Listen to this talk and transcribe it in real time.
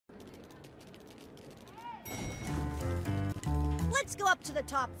let's go up to the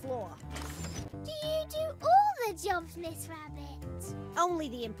top floor. Do you do all the jobs, Miss Rabbit? Only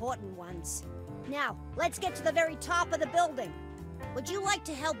the important ones. Now, let's get to the very top of the building. Would you like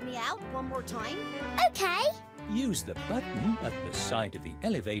to help me out one more time? Okay. Use the button at the side of the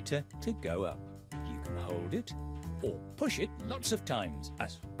elevator to go up. You can hold it or push it lots of times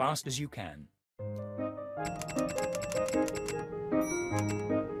as fast as you can.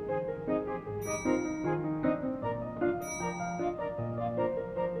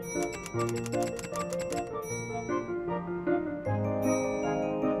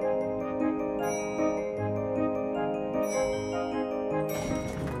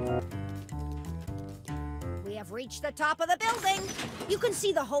 We have reached the top of the building. You can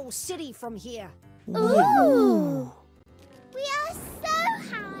see the whole city from here. Ooh! We are so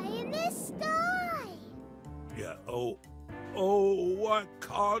high in the sky. Yeah, oh, I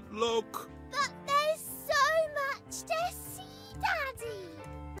can't look. But there's so much to see, Daddy.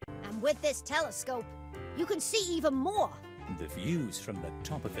 And with this telescope, you can see even more. The views from the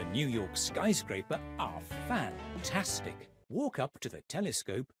top of the New York skyscraper are fantastic. Walk up to the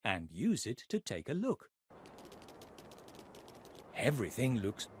telescope and use it to take a look. Everything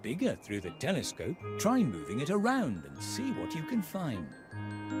looks bigger through the telescope. Try moving it around and see what you can find.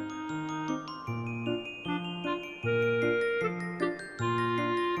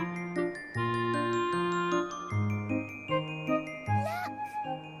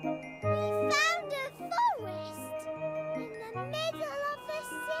 We found a forest in the middle of the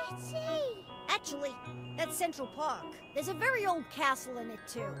city. Actually, that's Central Park. There's a very old castle in it,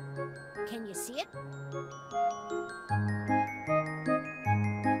 too. Can you see it?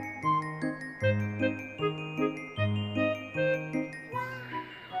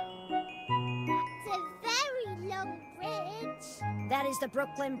 That's a very long bridge. That is the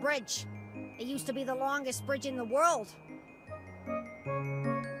Brooklyn Bridge. It used to be the longest bridge in the world.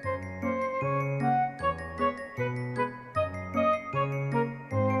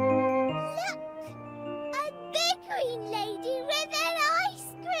 Look! A big green lady with an ice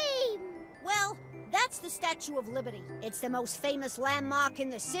cream. Well, that's the Statue of Liberty. It's the most famous landmark in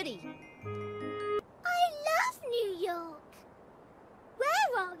the city. I love New York.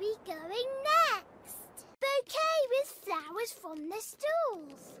 Where are we going next? Bouquet with flowers from the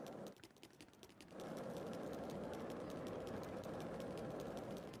stalls.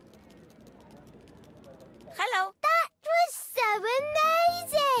 Hello. That was so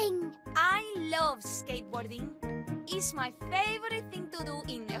amazing. I love skateboarding. It's my favorite thing to do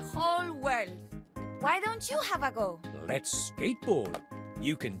in the whole world. Why don't you have a go? Let's skateboard.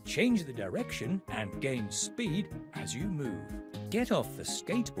 You can change the direction and gain speed as you move. Get off the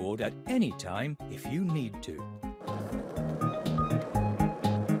skateboard at any time if you need to.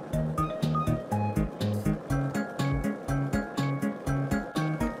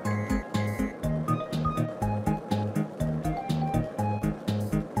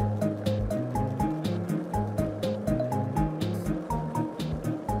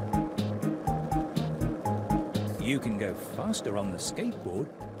 You can go faster on the skateboard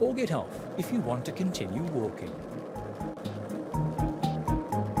or get off if you want to continue walking.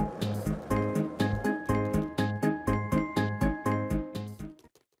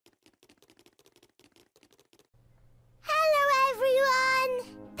 Hello, everyone.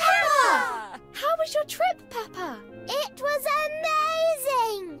 Peppa! How was your trip, Peppa? It was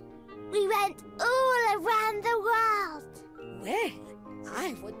amazing. We went all around the world. Well,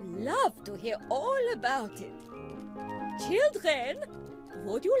 I would love to hear all about it. Children,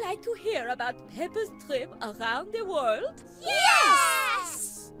 would you like to hear about Peppa's trip around the world?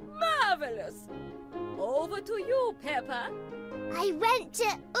 Yes! Marvelous! Over to you, Peppa. I went to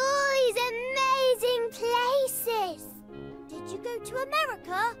all these amazing places. Did you go to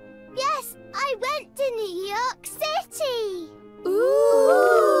America? Yes, I went to New York City.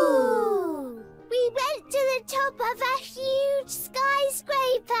 Ooh! We went to the top of a huge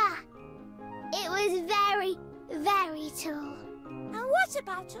skyscraper. It was very, very tall. And what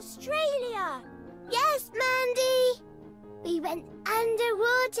about Australia? Yes, Mandy. We went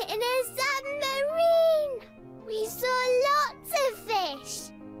underwater in a submarine. We saw lots of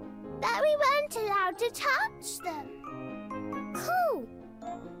fish, but we weren't allowed to touch them. Cool.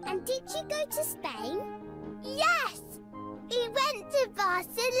 And did you go to Spain? Yes. We went to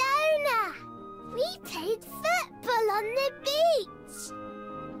Barcelona. We played football on the beach.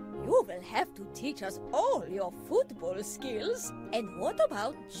 You will have to teach us all your football skills. And what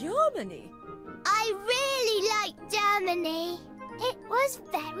about Germany? I really liked Germany. It was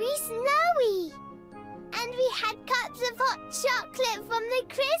very snowy. And we had cups of hot chocolate from the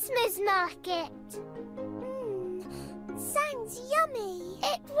Christmas market. sounds yummy.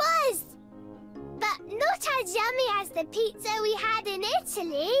 It was. But not as yummy as the pizza we had in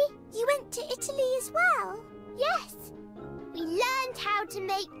Italy. You went to Italy as well? Yes. We learned how to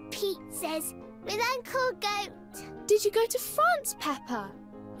make pizzas with Uncle Goat. Did you go to France, Peppa?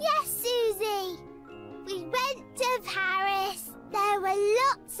 Yes, Susie. We went to Paris. There were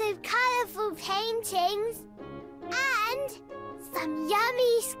lots of colourful paintings and some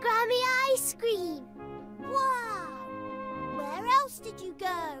yummy scrummy ice cream. Wow! Where else did you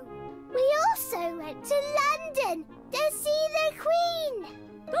go? We also went to London to see the Queen.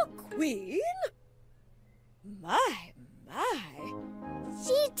 The Queen? My.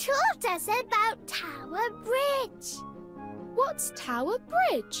 She taught us about Tower Bridge. What's Tower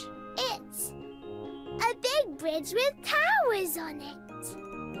Bridge? It's a big bridge with towers on it.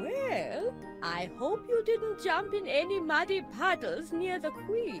 Well, I hope you didn't jump in any muddy puddles near the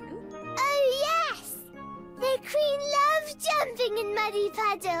Queen. Oh, yes! The Queen loves jumping in muddy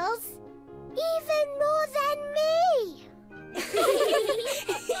puddles. Even more than me.